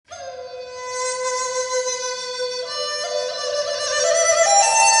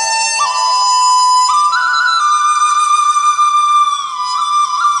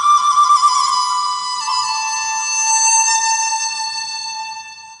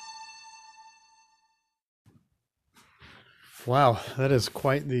Wow, that is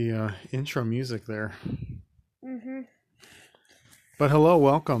quite the intro music there. Mm-hmm. But hello,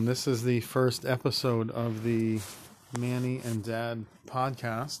 welcome. This is the first episode of the Manny and Dad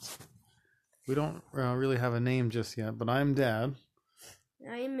podcast. We don't really have a name just yet, but I'm Dad.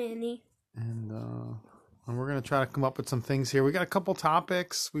 I'm Manny. And we're going to try to come up with some things here. We got a couple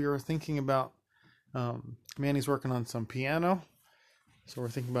topics. We were thinking about, Manny's working on some piano. So we're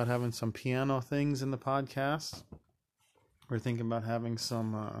thinking about having some piano things in the podcast. We're thinking about having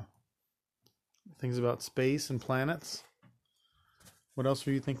some things about space and planets. What else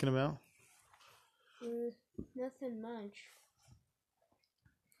were you thinking about? Nothing much.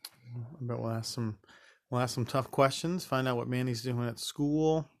 But we'll ask some tough questions. Find out what Manny's doing at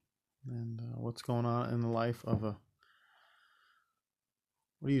school, and what's going on in the life of a.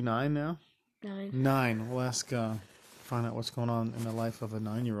 What are you, 9 now? 9. 9. We'll find out what's going on in the life of a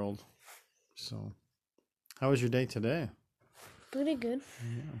 9-year-old. So, how was your day today? Pretty good.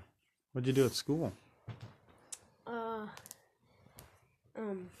 Yeah. What'd you do at school?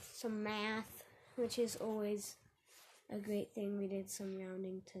 Some math, which is always a great thing. We did some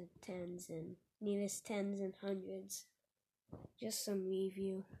rounding to tens and nearest tens and hundreds. Just some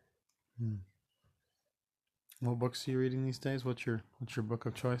review. What books are you reading these days? What's your book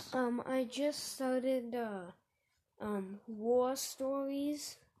of choice? I just started war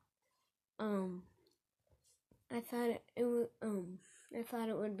stories. I thought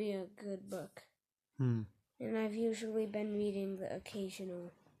it would be a good book. And I've usually been reading the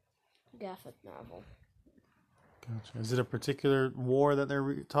occasional graphic novel. Gotcha. Is it a particular war that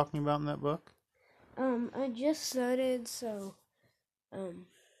they're talking about in that book? I just started, so,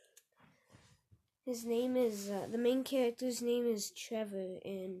 his name is, the main character's name is Trevor,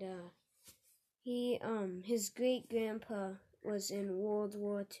 and, his great-grandpa was in World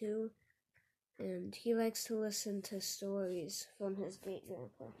War II, and he likes to listen to stories from his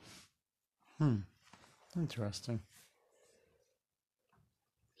great-grandpa. Interesting.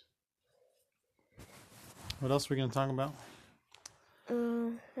 What else are we going to talk about?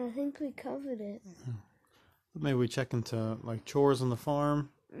 I think we covered it. Maybe we check into like chores on the farm.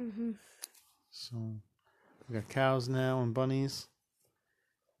 Mm-hmm. So we got cows now and bunnies.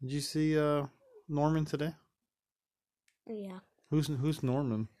 Did you see Norman today? Yeah. Who's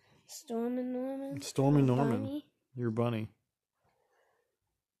Norman? Storm and Norman? Storm and Norman. Bunny? Your bunny.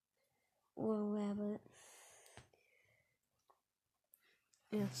 Or a rabbit.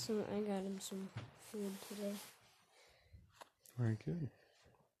 Yeah, so I got him some food today. Very good.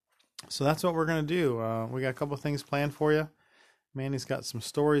 So that's what we're going to do. We got a couple things planned for you. Manny's got some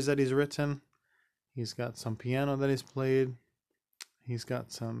stories that he's written. He's got some piano that he's played. He's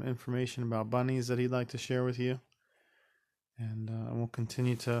got some information about bunnies that he'd like to share with you. And we'll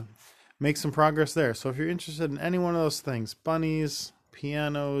continue to make some progress there. So if you're interested in any one of those things, bunnies,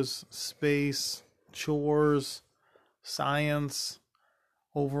 pianos, space, chores, science,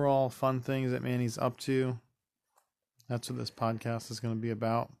 overall fun things that Manny's up to, that's what this podcast is going to be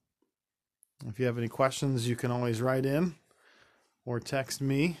about. If you have any questions, you can always write in or text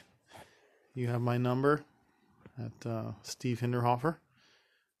me. You have my number at Steve Hinderhofer,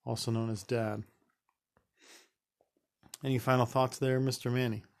 also known as Dad. Any final thoughts there, Mr.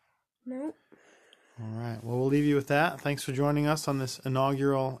 Manny? No. All right. Well, we'll leave you with that. Thanks for joining us on this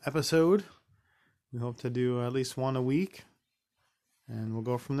inaugural episode. We hope to do at least one a week, and we'll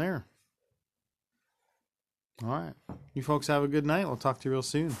go from there. All right. You folks have a good night. We'll talk to you real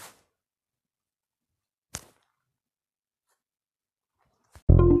soon.